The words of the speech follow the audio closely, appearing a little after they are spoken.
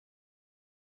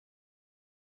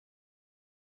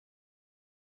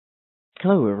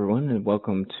Hello, everyone, and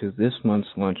welcome to this month's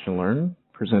Lunch and Learn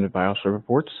presented by Officer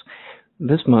Reports.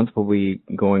 This month we'll be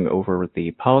going over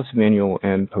the policy manual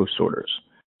and post orders.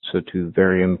 So two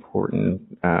very important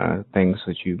things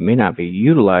that you may not be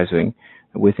utilizing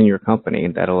within your company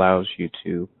that allows you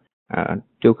to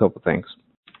do a couple things.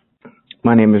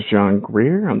 My name is John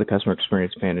Greer. I'm the Customer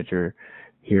Experience Manager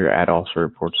here at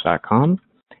OfficerReports.com.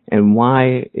 And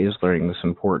why is learning this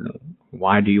important?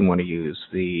 Why do you want to use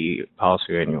the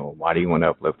policy manual? Why do you want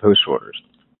to upload post orders?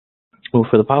 Well,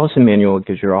 for the policy manual, it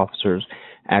gives your officers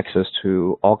access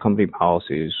to all company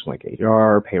policies like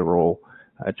HR, payroll,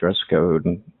 dress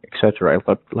code, etc.,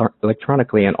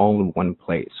 electronically and all in one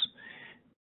place.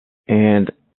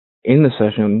 And in the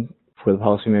session for the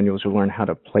policy manuals, you'll learn how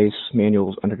to place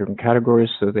manuals under different categories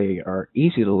so they are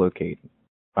easy to locate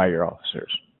by your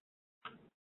officers.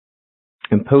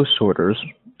 In post orders,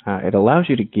 it allows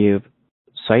you to give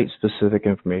site-specific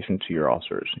information to your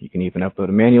officers. You can even upload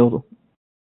a manual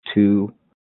to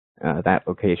that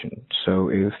location. So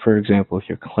if, for example, if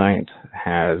your client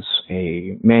has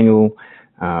a manual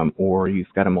or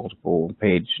you've got a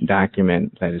multiple-page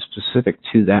document that is specific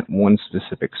to that one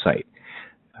specific site,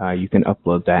 you can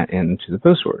upload that into the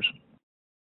post orders.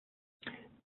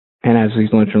 And as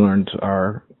these lunch and learns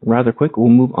are rather quick, we'll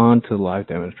move on to the live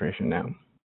demonstration now.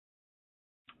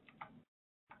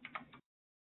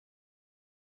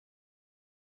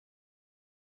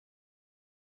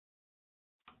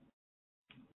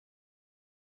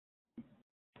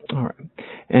 All right,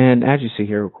 and as you see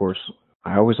here, of course,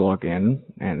 I always log in,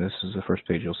 and this is the first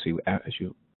page you'll see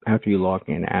after you log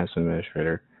in as an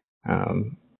administrator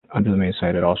under the main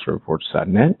site at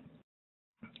OfficerReports.net.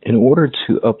 In order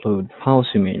to upload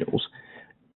policy manuals,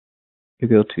 you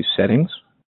go to Settings,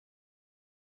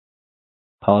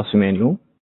 Policy Manual,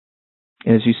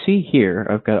 and as you see here,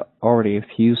 I've got already a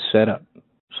few set up.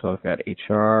 So I've got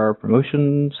HR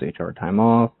promotions, HR time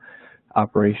off,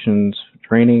 operations,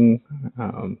 training,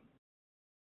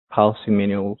 policy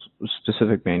manuals,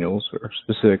 specific manuals, or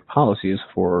specific policies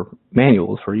for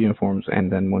manuals for uniforms,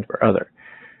 and then one for other.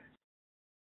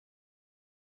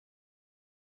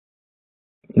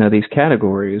 Now these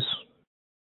categories,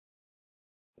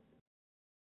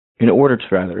 in order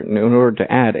to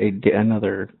add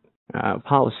another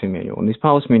policy manual, and these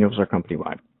policy manuals are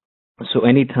company-wide. So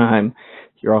anytime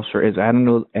your officer is at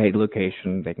a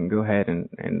location, they can go ahead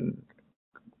and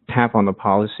tap on the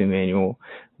policy manual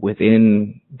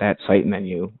within that site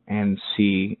menu and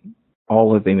see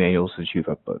all of the manuals that you've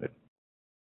uploaded.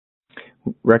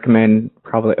 Recommend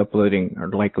probably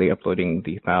likely uploading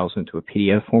the files into a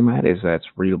PDF format, as that's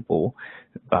readable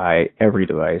by every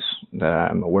device that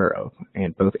I'm aware of,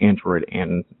 and both Android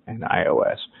and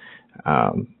iOS.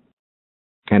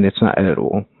 And it's not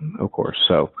editable, of course.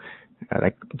 So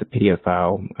like the PDF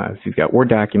file, if you've got Word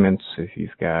documents, if you've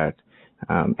got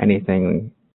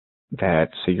anything that,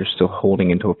 so you're still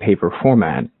holding into a paper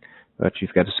format, but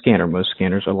you've got a scanner. Most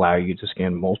scanners allow you to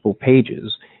scan multiple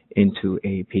pages into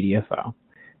a PDF file.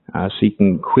 So you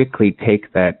can quickly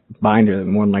take that binder that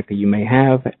more than likely you may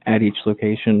have at each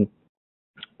location,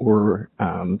 or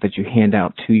that you hand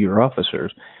out to your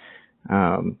officers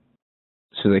so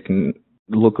they can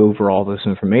look over all this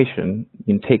information.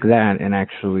 You can take that and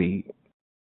actually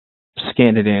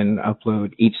scan it in,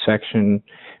 upload each section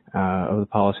of the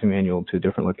policy manual to a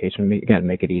different location. Again,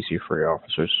 make it easier for your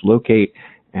officers to locate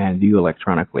and view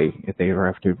electronically if they ever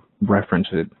have to reference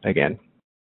it again.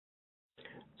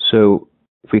 So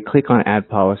if we click on Add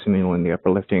Policy Manual in the upper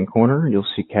left-hand corner, you'll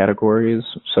see categories,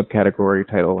 subcategory,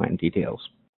 title, and details.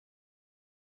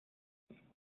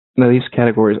 Now these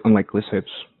categories, unlike list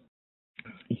types,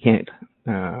 you can't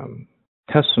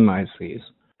customize these.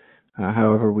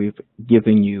 However, we've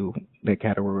given you the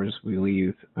categories we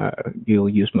believe you'll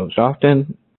use most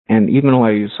often, and even allow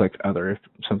you to select other if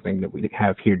something that we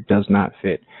have here does not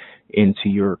fit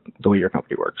into the way your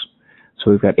company works.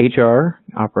 So we've got HR,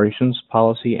 operations,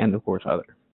 policy, and of course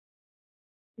other.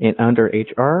 And under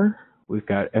HR, we've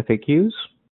got FAQs,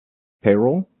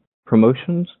 payroll,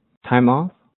 promotions, time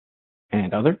off,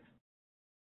 and other.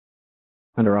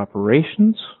 Under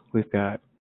operations, we've got,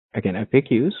 again,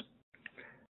 FAQs,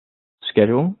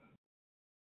 schedule,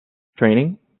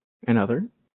 training, and other.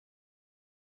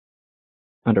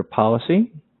 Under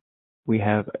policy, we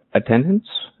have attendance,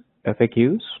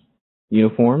 FAQs,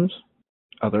 uniforms,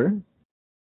 other,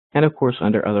 and of course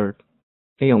under other,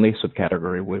 the only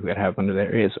subcategory we would have under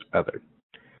there is other.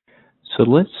 So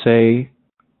let's say,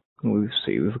 we've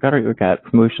got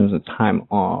promotions and time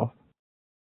off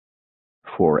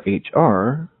for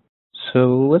HR.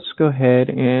 So let's go ahead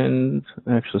and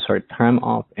time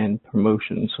off and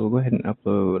promotion. So we'll go ahead and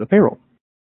upload a payroll.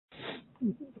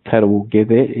 Title we'll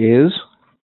give it is,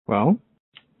 well,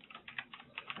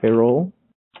 payroll,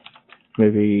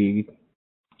 maybe,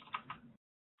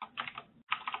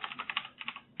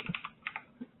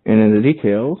 and in the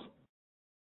details,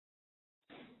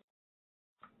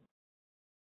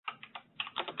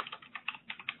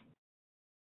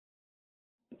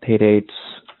 pay dates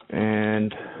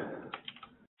and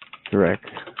direct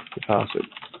deposit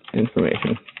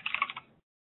information.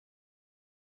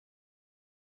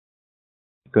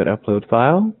 Go to upload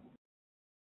file.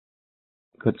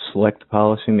 Go to select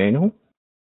policy manual.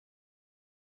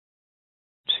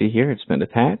 See here, it's been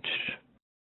attached,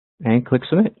 and click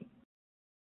submit.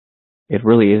 It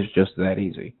really is just that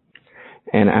easy.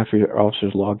 And after your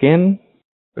officers log in,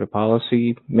 go to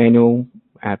policy manual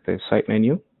at the site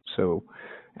menu. So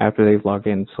after they've logged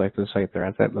in, select the site, they're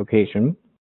at that location.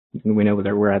 We know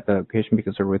that we're at the location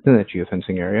because they're within that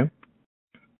geofencing area.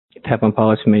 Tap on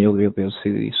policy manual to be able to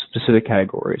see the specific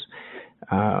categories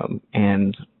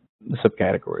and the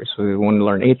subcategories. So we want to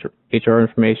learn HR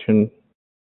information,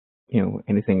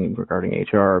 anything regarding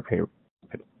HR,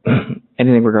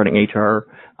 anything regarding HR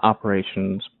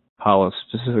operations,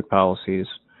 specific policies,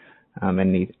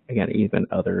 and again, even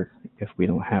other if we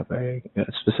don't have a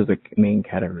specific main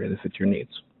category that fits your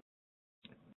needs.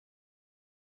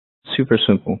 Super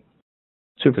simple.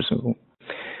 Super simple.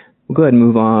 We'll go ahead and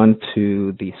move on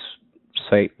to the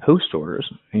site post orders,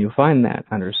 and you'll find that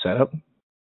under Setup,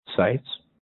 Sites,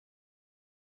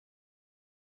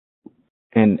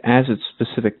 and as it's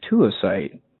specific to a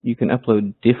site, you can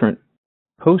upload different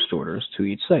post orders to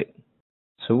each site.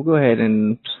 So we'll go ahead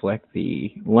and select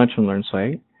the Lunch and Learn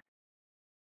site,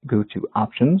 go to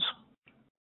Options,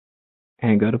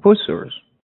 and go to Post Orders.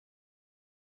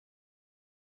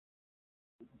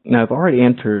 Now I've already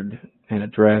entered an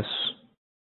address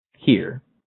here,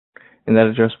 and that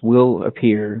address will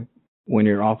appear when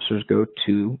your officers go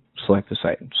to select the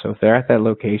site. So if they're at that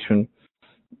location,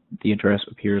 the address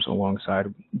appears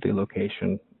alongside the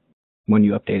location when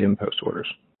you update in post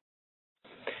orders.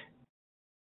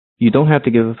 You don't have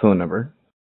to give a phone number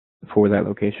for that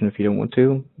location if you don't want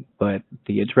to, but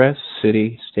the address,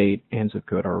 city, state, and zip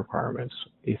code are requirements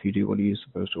if you do want to use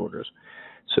the post orders.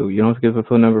 So you don't have to give a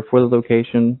phone number for the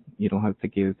location. You don't have to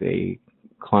give a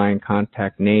client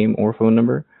contact name or phone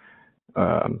number,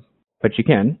 but you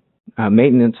can.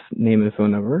 Maintenance name and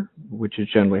phone number, which is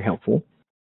generally helpful.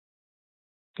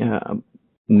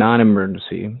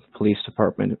 Non-emergency, police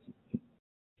department.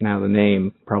 Now the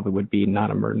name probably would be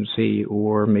non-emergency,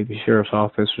 or maybe sheriff's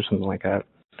office or something like that.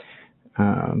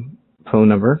 Phone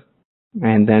number,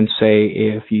 and then say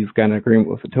if you've got an agreement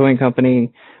with a towing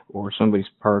company or somebody's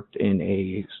parked in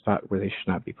a spot where they should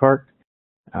not be parked,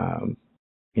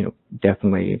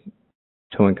 definitely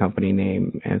towing company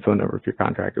name and phone number if you're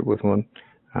contracted with one,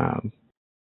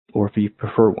 or if you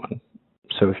prefer one.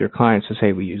 So if your client says,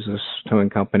 hey, we use this towing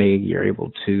company, you're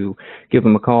able to give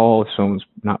them a call if someone's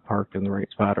not parked in the right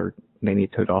spot or they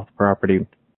need towed off the property.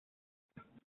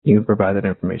 You can provide that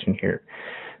information here.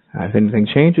 If anything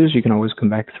changes, you can always come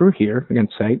back through here, again,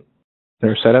 site,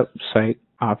 their setup, site,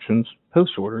 options,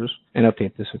 post orders, and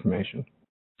update this information.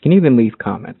 You can even leave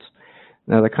comments.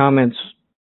 Now the comments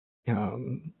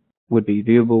would be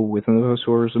viewable within the post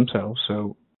orders themselves.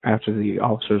 So after the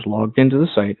officers logged into the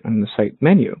site, on the site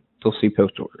menu, they'll see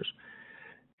post orders.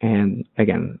 And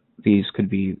again, these could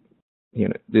be,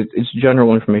 it's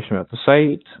general information about the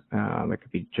site. It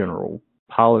could be general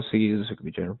policies. It could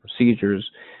be general procedures.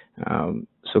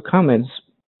 So comments,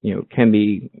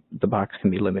 the box can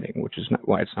be limiting, which is not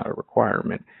why it's not a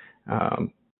requirement.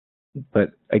 But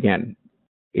again,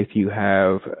 if you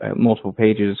have multiple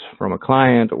pages from a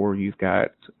client, or you've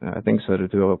got things that are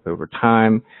developed over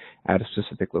time at a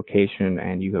specific location,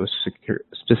 and you have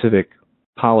specific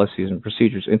policies and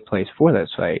procedures in place for that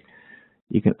site,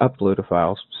 you can upload a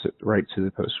file right to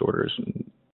the post orders.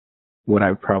 And what I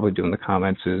would probably do in the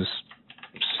comments is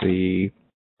see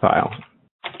file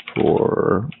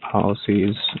for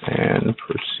policies and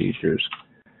procedures.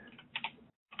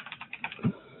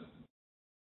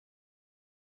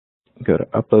 Go to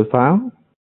upload file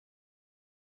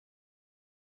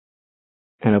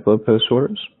and upload post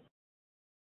orders.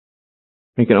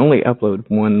 You can only upload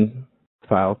one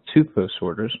file to post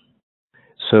orders.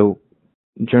 So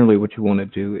generally what you want to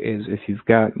do is, if you've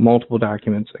got multiple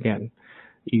documents, again,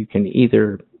 you can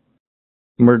either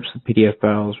merge the PDF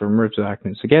files or merge the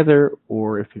documents together,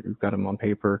 or if you've got them on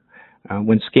paper,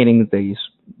 when scanning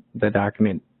the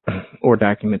document or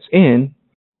documents in,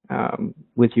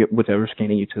 with whatever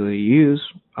scanning utility you use,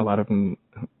 a lot of them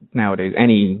nowadays,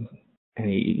 any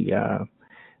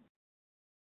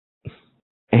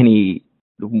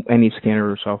any scanner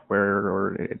or software,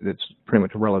 or it's pretty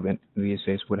much relevant these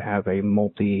days, would have a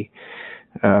multi-page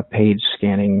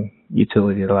scanning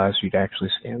utility that allows you to actually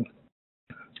scan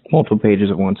multiple pages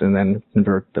at once and then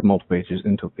convert the multiple pages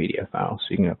into a PDF file, so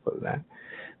you can upload that.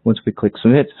 Once we click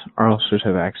submit, our officers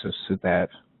have access to that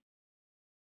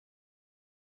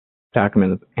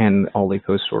document and all the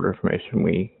post order information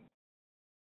we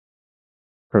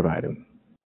provide them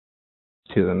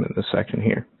to them in this section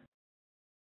here.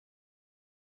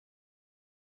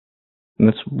 And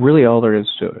that's really all there is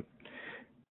to it.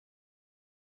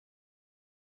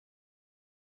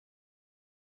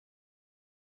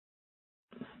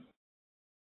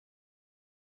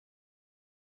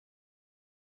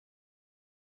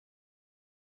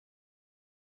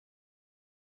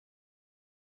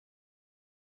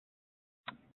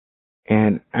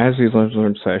 And as these lunch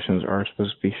learn sessions are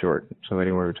supposed to be short, so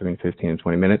anywhere between 15 and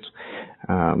 20 minutes,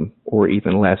 or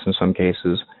even less in some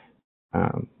cases,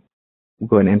 we'll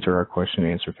go ahead and enter our question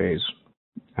and answer phase.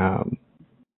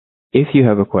 If you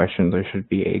have a question, there should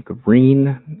be a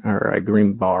green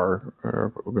bar,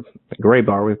 or a gray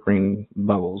bar with green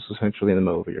bubbles essentially in the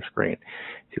middle of your screen.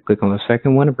 If you click on the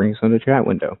second one, it brings up the chat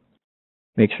window.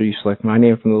 Make sure you select my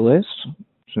name from the list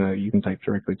so you can type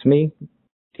directly to me.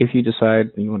 If you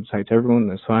decide you want to type to everyone,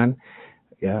 that's fine.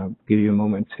 Give you a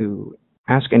moment to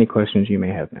ask any questions you may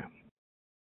have now.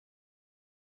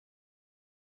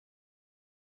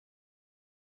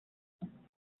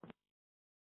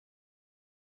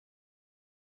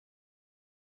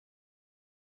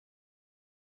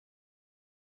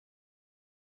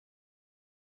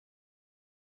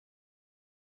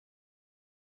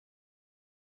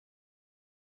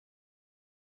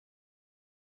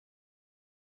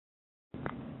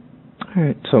 All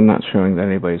right, so I'm not showing that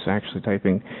anybody's actually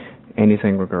typing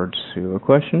anything in regards to a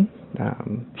question.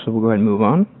 So we'll go ahead and move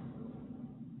on.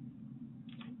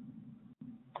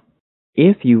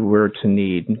 If you were to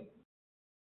need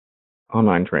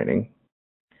online training,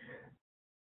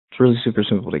 it's really super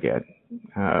simple to get.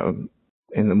 And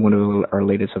one of our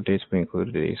latest updates, we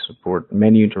included a support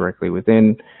menu directly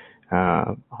within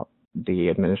the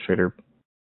administrator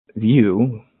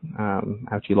view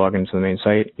after you log into the main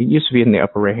site. It used to be in the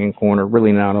upper right-hand corner,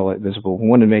 really not all that visible. We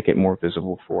wanted to make it more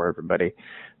visible for everybody.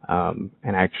 And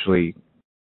actually,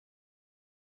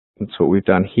 that's what we've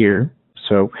done here.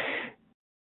 So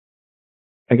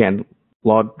again,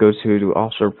 go to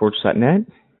OfficerReports.net.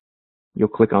 You'll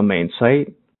click on main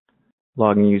site,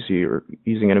 login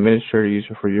using an administrator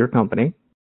user for your company.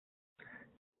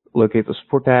 Locate the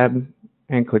support tab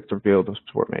and click to reveal the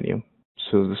support menu.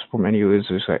 So the support menu is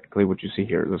exactly what you see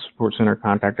here: the support center,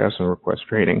 contact us, and request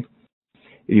training.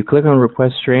 If you click on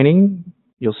request training,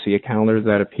 you'll see a calendar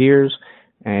that appears,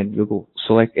 and you'll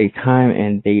select a time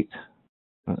and date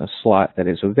slot that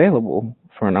is available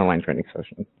for an online training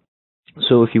session.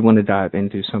 So if you want to dive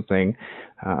into something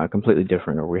completely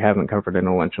different, or we haven't covered in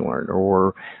a lunch and learn,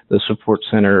 or the support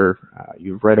center,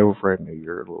 you've read over it, maybe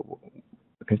you're a little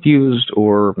confused,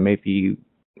 or maybe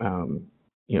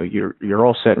you're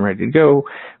all set and ready to go,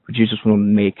 but you just want to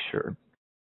make sure.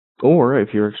 Or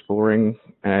if you're exploring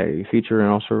a feature in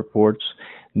OfficerReports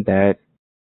that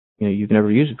you've never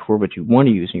used it before, but you want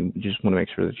to use, and you just want to make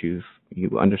sure that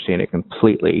you understand it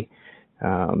completely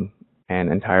and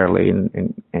entirely,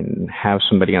 and have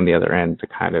somebody on the other end to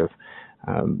kind of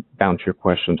bounce your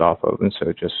questions off of instead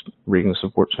of just reading the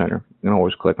support center. You can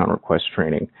always click on request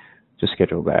training to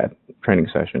schedule that training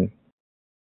session.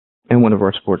 And one of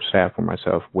our support staff or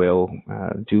myself will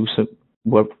do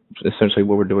essentially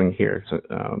what we're doing here.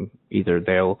 So, either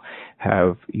they'll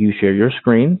have you share your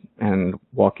screen and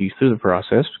walk you through the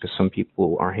process, because some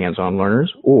people are hands-on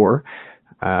learners, or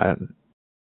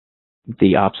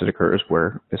the opposite occurs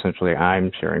where essentially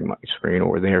I'm sharing my screen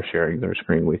or they're sharing their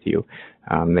screen with you.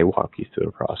 They walk you through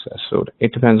the process. So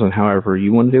it depends on however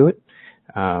you want to do it.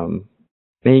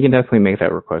 Then you can definitely make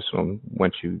that request to them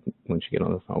once you get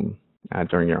on the phone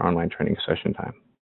during your online training session time.